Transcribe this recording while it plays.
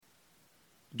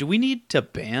Do we need to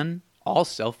ban all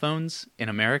cell phones in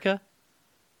America?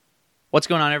 What's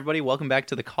going on, everybody? Welcome back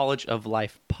to the College of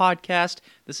Life podcast.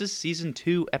 This is season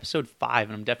 2, episode 5,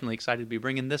 and I'm definitely excited to be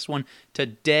bringing this one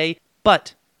today.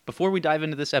 But before we dive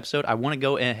into this episode, I want to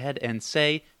go ahead and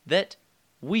say that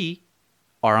we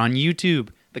are on YouTube.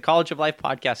 The College of Life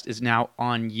podcast is now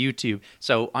on YouTube.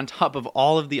 So on top of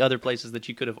all of the other places that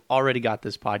you could have already got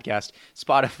this podcast,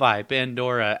 Spotify,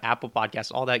 Pandora, Apple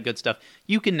Podcasts, all that good stuff,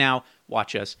 you can now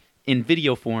watch us in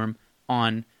video form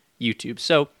on YouTube.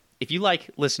 So if you like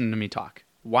listening to me talk,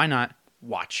 why not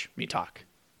watch me talk?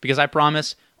 Because I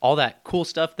promise all that cool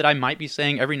stuff that I might be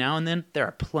saying every now and then, there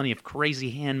are plenty of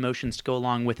crazy hand motions to go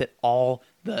along with it all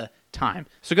the time.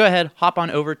 So go ahead, hop on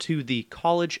over to the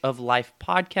College of Life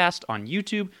podcast on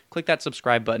YouTube, click that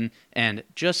subscribe button, and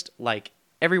just like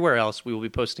everywhere else, we will be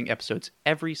posting episodes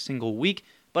every single week.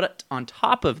 But on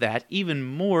top of that, even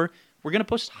more, we're going to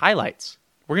post highlights.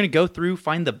 We're going to go through,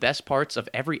 find the best parts of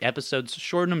every episode,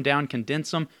 shorten them down,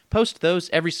 condense them, post those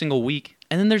every single week.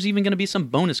 And then there's even going to be some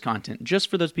bonus content just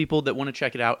for those people that want to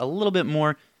check it out a little bit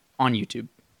more on YouTube.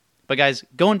 But guys,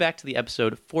 going back to the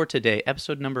episode for today,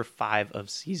 episode number 5 of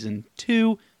season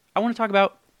 2, I want to talk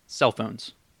about cell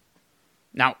phones.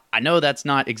 Now, I know that's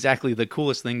not exactly the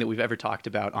coolest thing that we've ever talked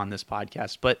about on this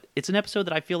podcast, but it's an episode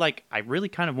that I feel like I really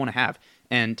kind of want to have.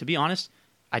 And to be honest,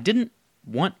 I didn't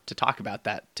want to talk about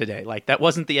that today. Like, that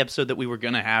wasn't the episode that we were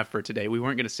going to have for today. We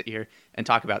weren't going to sit here and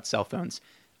talk about cell phones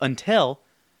until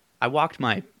I walked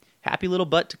my happy little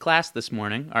butt to class this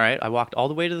morning. All right, I walked all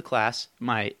the way to the class,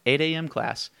 my 8 a.m.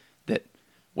 class that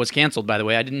was canceled, by the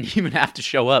way. I didn't even have to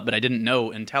show up, but I didn't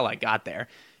know until I got there.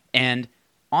 And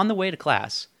on the way to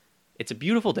class, it's a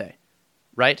beautiful day,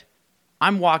 right?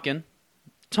 I'm walking,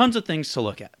 tons of things to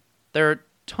look at. There are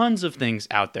tons of things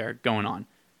out there going on.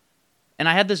 And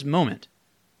I had this moment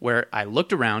where I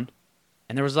looked around,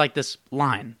 and there was like this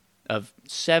line of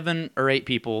 7 or 8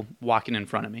 people walking in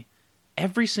front of me.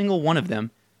 Every single one of them,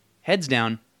 heads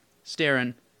down,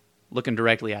 staring, looking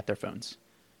directly at their phones.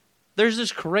 There's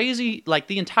this crazy, like,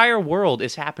 the entire world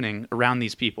is happening around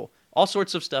these people. All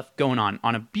sorts of stuff going on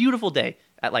a beautiful day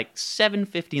at like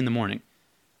 7:50 in the morning.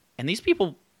 And these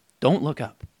people don't look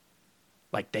up.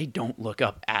 Like, they don't look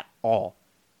up at all.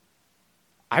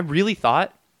 I really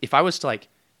thought if I was to, like,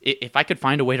 if I could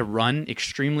find a way to run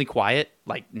extremely quiet,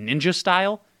 like ninja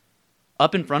style,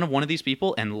 up in front of one of these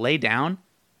people and lay down,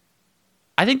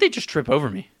 I think they just trip over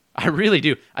me. I really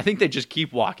do. I think they just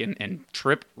keep walking and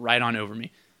trip right on over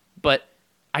me. But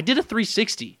I did a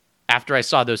 360 after I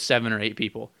saw those 7 or 8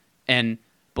 people. And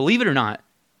believe it or not,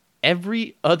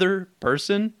 every other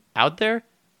person out there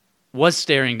was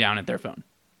staring down at their phone.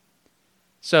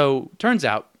 So turns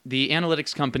out the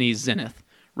analytics company Zenith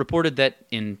reported that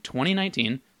in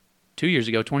 2019, 2 years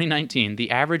ago, 2019, the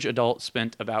average adult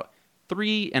spent about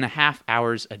 3.5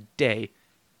 hours a day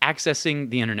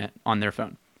accessing the internet on their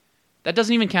phone. That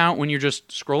doesn't even count when you're just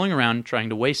scrolling around trying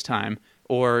to waste time,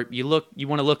 or you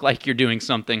want to look like you're doing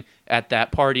something at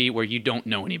that party where you don't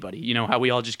know anybody. You know how we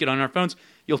all just get on our phones,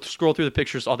 you'll scroll through the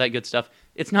pictures, all that good stuff.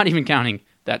 It's not even counting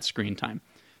that screen time.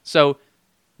 So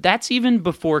that's even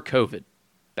before COVID.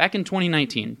 Back in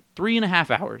 2019,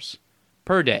 3.5 hours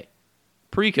per day,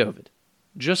 pre-COVID,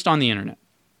 just on the internet.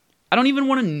 I don't even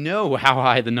want to know how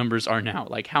high the numbers are now,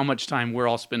 like how much time we're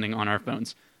all spending on our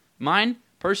phones. Mine,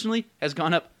 personally, has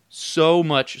gone up so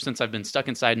much since I've been stuck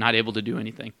inside, not able to do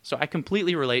anything. So I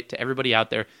completely relate to everybody out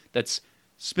there that's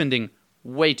spending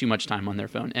way too much time on their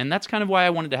phone. And that's kind of why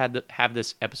I wanted to have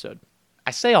this episode.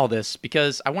 I say all this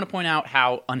because I want to point out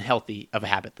how unhealthy of a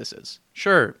habit this is.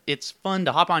 Sure, it's fun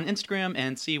to hop on Instagram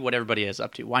and see what everybody is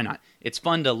up to. Why not? It's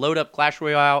fun to load up Clash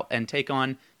Royale and take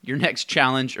on your next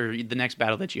challenge or the next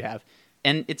battle that you have.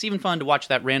 And it's even fun to watch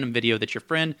that random video that your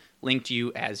friend linked to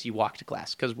you as you walk to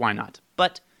class, because why not?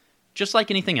 But just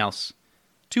like anything else,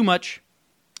 too much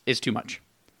is too much.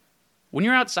 When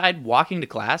you're outside walking to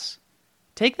class,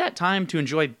 take that time to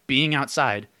enjoy being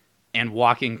outside and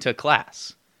walking to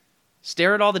class.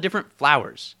 Stare at all the different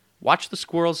flowers. Watch the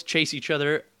squirrels chase each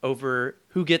other over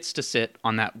who gets to sit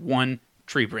on that one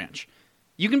tree branch.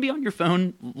 You can be on your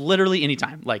phone literally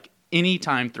anytime. Like,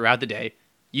 anytime throughout the day,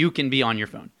 you can be on your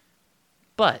phone.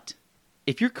 But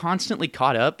if you're constantly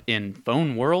caught up in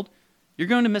phone world, you're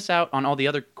going to miss out on all the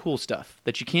other cool stuff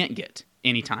that you can't get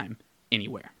anytime,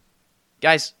 anywhere.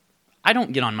 Guys, I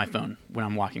don't get on my phone when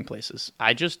I'm walking places.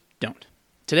 I just don't.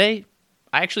 Today,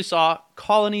 I actually saw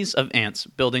colonies of ants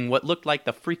building what looked like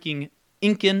the freaking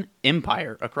Incan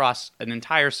Empire across an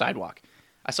entire sidewalk.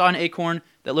 I saw an acorn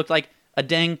that looked like a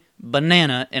dang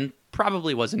banana and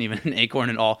probably wasn't even an acorn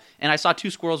at all. And I saw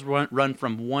 2 squirrels run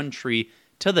from one tree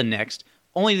to the next,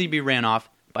 only to be ran off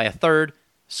by a third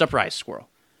surprise squirrel.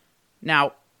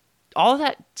 Now, all of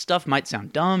that stuff might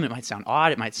sound dumb, it might sound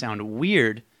odd, it might sound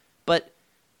weird, but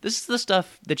this is the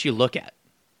stuff that you look at,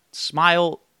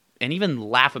 smile, and even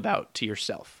laugh about to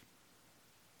yourself.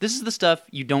 This is the stuff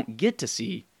you don't get to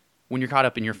see when you're caught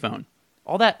up in your phone.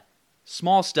 All that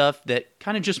small stuff that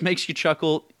kind of just makes you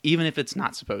chuckle even if it's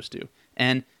not supposed to.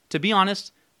 And to be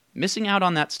honest, missing out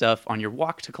on that stuff on your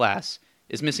walk to class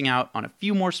is missing out on a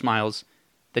few more smiles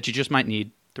that you just might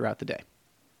need throughout the day.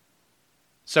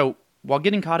 So, while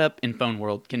getting caught up in phone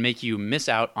world can make you miss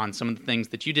out on some of the things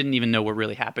that you didn't even know were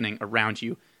really happening around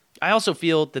you, I also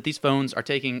feel that these phones are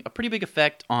taking a pretty big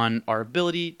effect on our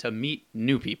ability to meet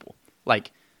new people.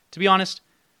 Like, to be honest,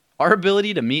 our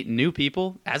ability to meet new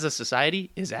people as a society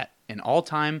is at an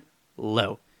all-time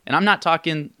low. And I'm not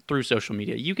talking through social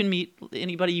media. You can meet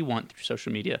anybody you want through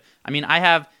social media. I mean, I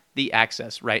have the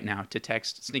access right now to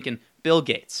text sneaking Bill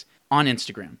Gates on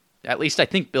Instagram. At least I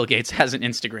think Bill Gates has an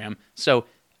Instagram. So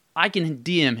I can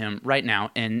DM him right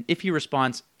now, and if he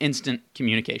responds, instant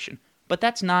communication. But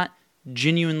that's not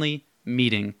genuinely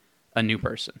meeting a new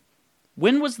person.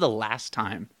 When was the last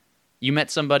time you met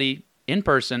somebody in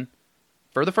person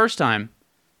for the first time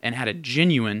and had a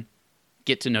genuine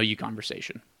get-to-know-you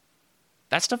conversation?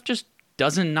 That stuff just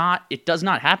does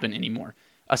not happen anymore.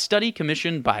 A study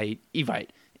commissioned by Evite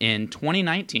in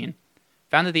 2019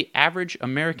 found that the average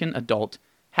American adult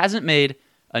hasn't made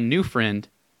a new friend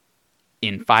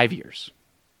in 5 years.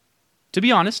 To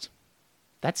be honest,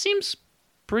 that seems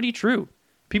pretty true.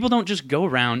 People don't just go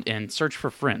around and search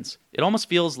for friends. It almost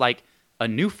feels like a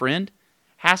new friend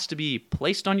has to be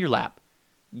placed on your lap,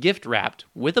 gift wrapped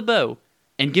with a bow,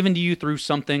 and given to you through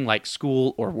something like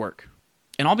school or work.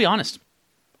 And I'll be honest,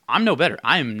 I'm no better.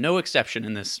 I am no exception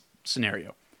in this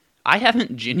scenario. I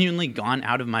haven't genuinely gone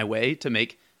out of my way to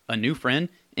make a new friend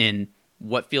in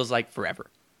what feels like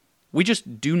forever. We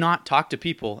just do not talk to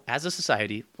people as a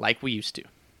society like we used to.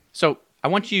 So I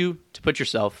want you to put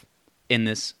yourself in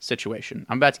this situation.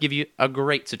 I'm about to give you a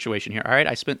great situation here, all right?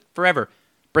 I spent forever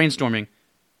brainstorming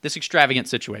this extravagant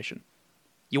situation.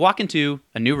 You walk into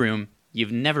a new room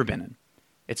you've never been in.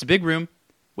 It's a big room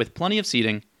with plenty of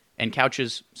seating and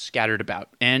couches scattered about,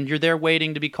 and you're there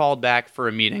waiting to be called back for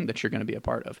a meeting that you're going to be a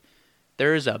part of.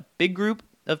 There's a big group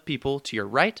of people to your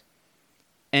right,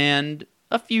 and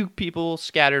a few people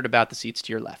scattered about the seats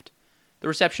to your left. The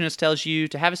receptionist tells you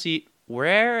to have a seat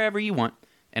wherever you want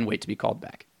and wait to be called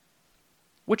back.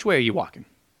 Which way are you walking?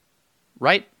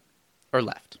 Right or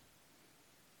left?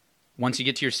 Once you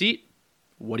get to your seat,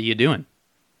 what are you doing?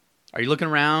 Are you looking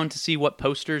around to see what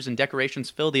posters and decorations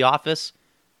fill the office,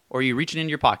 or are you reaching into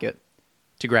your pocket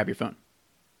to grab your phone?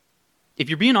 If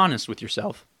you're being honest with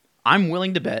yourself, I'm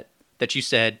willing to bet that you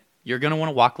said you're going to want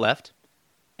to walk left,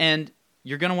 and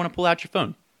you're going to want to pull out your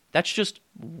phone. That's just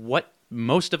what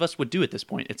most of us would do at this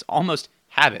point. It's almost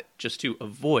habit just to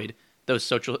avoid those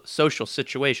social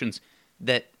situations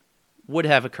that would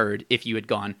have occurred if you had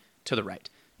gone to the right.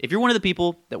 If you're one of the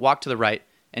people that walked to the right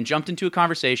and jumped into a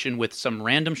conversation with some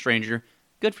random stranger,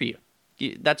 good for you.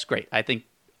 That's great. I think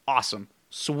awesome.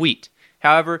 Sweet.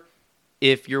 However,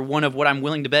 if you're one of what I'm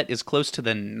willing to bet is close to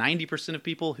the 90% of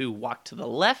people who walked to the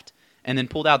left and then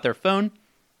pulled out their phone,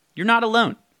 you're not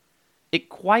alone. It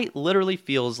quite literally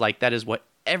feels like that is what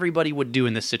everybody would do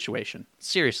in this situation.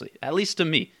 Seriously, at least to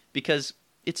me, because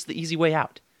it's the easy way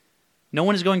out. No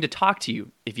one is going to talk to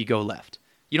you if you go left.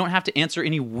 You don't have to answer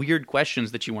any weird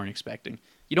questions that you weren't expecting.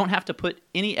 You don't have to put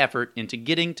any effort into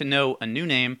getting to know a new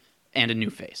name and a new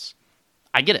face.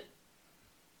 I get it.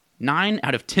 9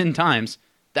 out of 10 times,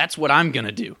 that's what I'm going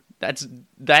to do.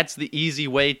 That's the easy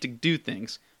way to do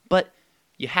things. But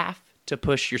you have to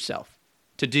push yourself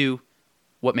to do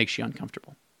what makes you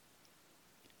uncomfortable.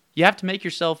 You have to make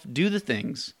yourself do the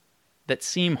things that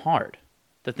seem hard,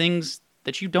 the things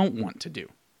that you don't want to do.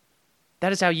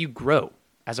 That is how you grow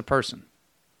as a person.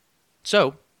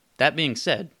 So, that being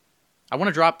said, I want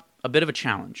to drop a bit of a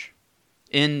challenge.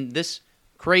 In this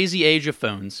crazy age of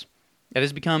phones, it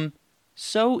has become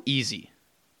so easy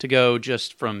to go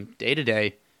just from day to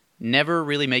day, never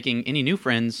really making any new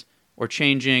friends or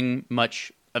changing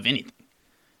much of anything.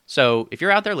 So, if you're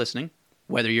out there listening,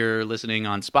 whether you're listening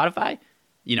on Spotify,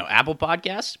 Apple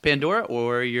Podcasts, Pandora,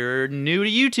 or you're new to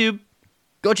YouTube,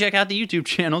 go check out the YouTube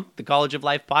channel, the College of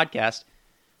Life Podcast.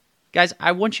 Guys,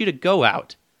 I want you to go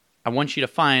out. I want you to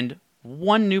find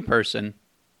one new person,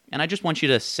 and I just want you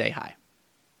to say hi.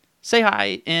 Say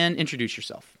hi and introduce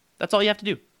yourself. That's all you have to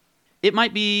do. It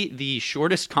might be the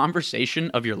shortest conversation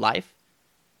of your life,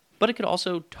 but it could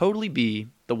also totally be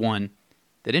the one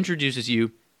that introduces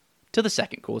you to the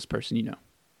second coolest person you know.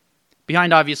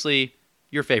 Behind, obviously,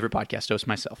 your favorite podcast host,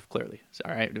 myself, clearly.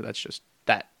 All right,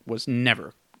 that was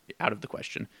never out of the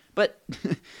question. But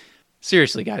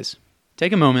seriously, guys,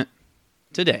 take a moment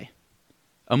today,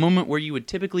 a moment where you would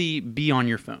typically be on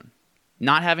your phone,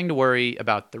 not having to worry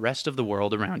about the rest of the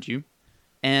world around you,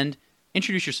 and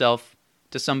introduce yourself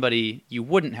to somebody you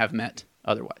wouldn't have met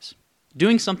otherwise.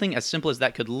 Doing something as simple as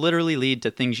that could literally lead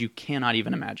to things you cannot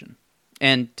even imagine.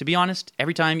 And to be honest,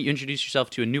 every time you introduce yourself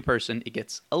to a new person, it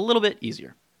gets a little bit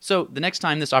easier. So the next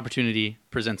time this opportunity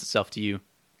presents itself to you,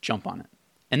 jump on it.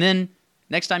 And then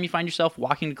next time you find yourself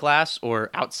walking to class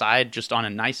or outside just on a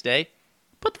nice day,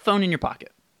 put the phone in your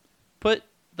pocket. Put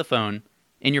the phone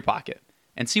in your pocket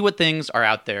and see what things are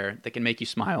out there that can make you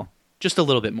smile just a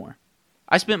little bit more.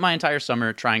 I spent my entire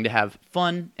summer trying to have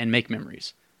fun and make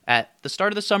memories. At the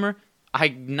start of the summer,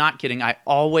 I'm not kidding, I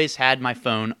always had my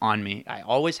phone on me. I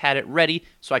always had it ready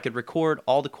so I could record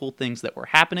all the cool things that were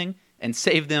happening and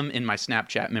save them in my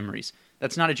Snapchat memories.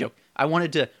 That's not a joke. I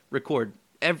wanted to record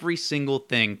every single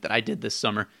thing that I did this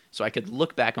summer so I could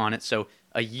look back on it so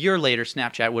a year later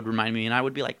Snapchat would remind me and I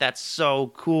would be like, that's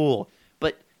so cool.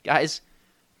 But guys,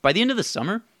 by the end of the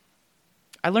summer,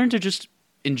 I learned to just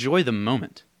enjoy the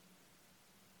moment.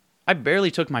 I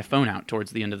barely took my phone out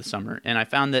towards the end of the summer, and I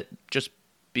found that just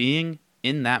being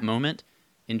in that moment,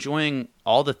 enjoying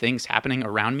all the things happening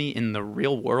around me in the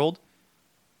real world,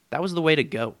 that was the way to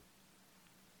go.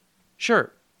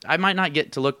 Sure, I might not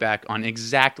get to look back on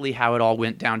exactly how it all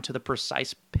went down to the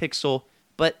precise pixel,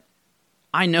 but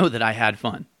I know that I had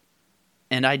fun.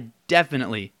 And I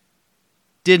definitely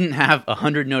didn't have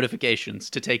 100 notifications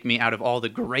to take me out of all the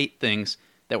great things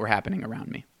that were happening around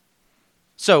me.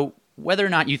 So, whether or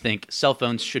not you think cell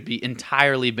phones should be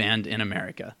entirely banned in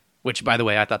America, which, by the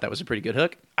way, I thought that was a pretty good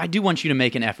hook, I do want you to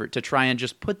make an effort to try and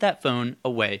just put that phone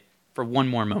away for one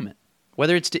more moment.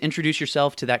 Whether it's to introduce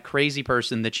yourself to that crazy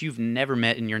person that you've never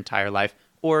met in your entire life,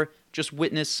 or just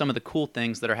witness some of the cool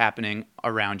things that are happening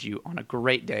around you on a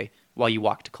great day while you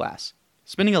walk to class.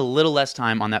 Spending a little less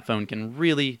time on that phone can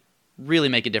really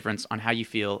make a difference on how you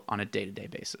feel on a day-to-day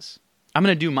basis. I'm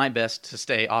going to do my best to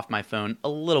stay off my phone a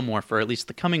little more for at least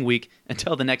the coming week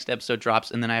until the next episode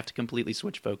drops, and then I have to completely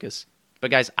switch focus.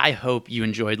 But guys, I hope you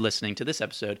enjoyed listening to this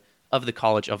episode of the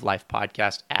College of Life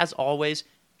podcast. As always,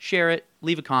 share it,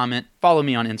 leave a comment, follow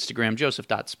me on Instagram,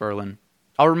 joseph.sperlin.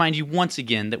 I'll remind you once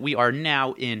again that we are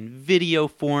now in video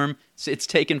form. It's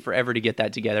taken forever to get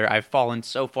that together. I've fallen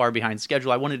so far behind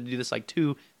schedule. I wanted to do this like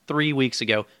 2-3 weeks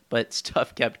ago, but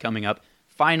stuff kept coming up.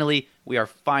 Finally, we are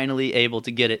finally able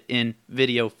to get it in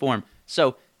video form.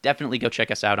 So definitely go check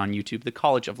us out on YouTube, the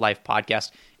College of Life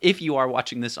podcast. If you are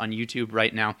watching this on YouTube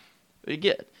right now,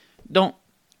 don't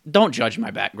judge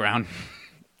my background.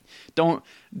 Don't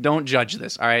judge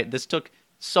this, all right? This took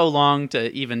so long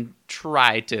to even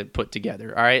try to put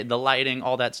together, all right? The lighting,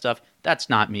 all that stuff, that's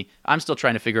not me. I'm still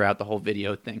trying to figure out the whole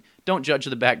video thing. Don't judge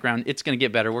the background. It's going to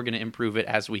get better. We're going to improve it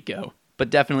as we go. But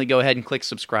definitely go ahead and click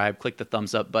subscribe, click the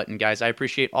thumbs up button, guys. I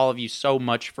appreciate all of you so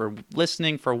much for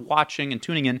listening, for watching, and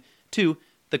tuning in to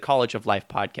the College of Life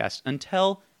podcast.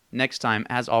 Until next time,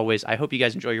 as always, I hope you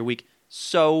guys enjoy your week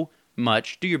so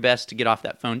much. Do your best to get off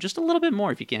that phone just a little bit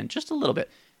more if you can, just a little bit.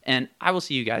 And I will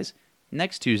see you guys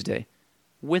next Tuesday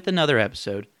with another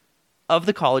episode of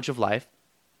the College of Life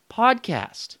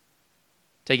podcast.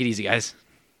 Take it easy, guys.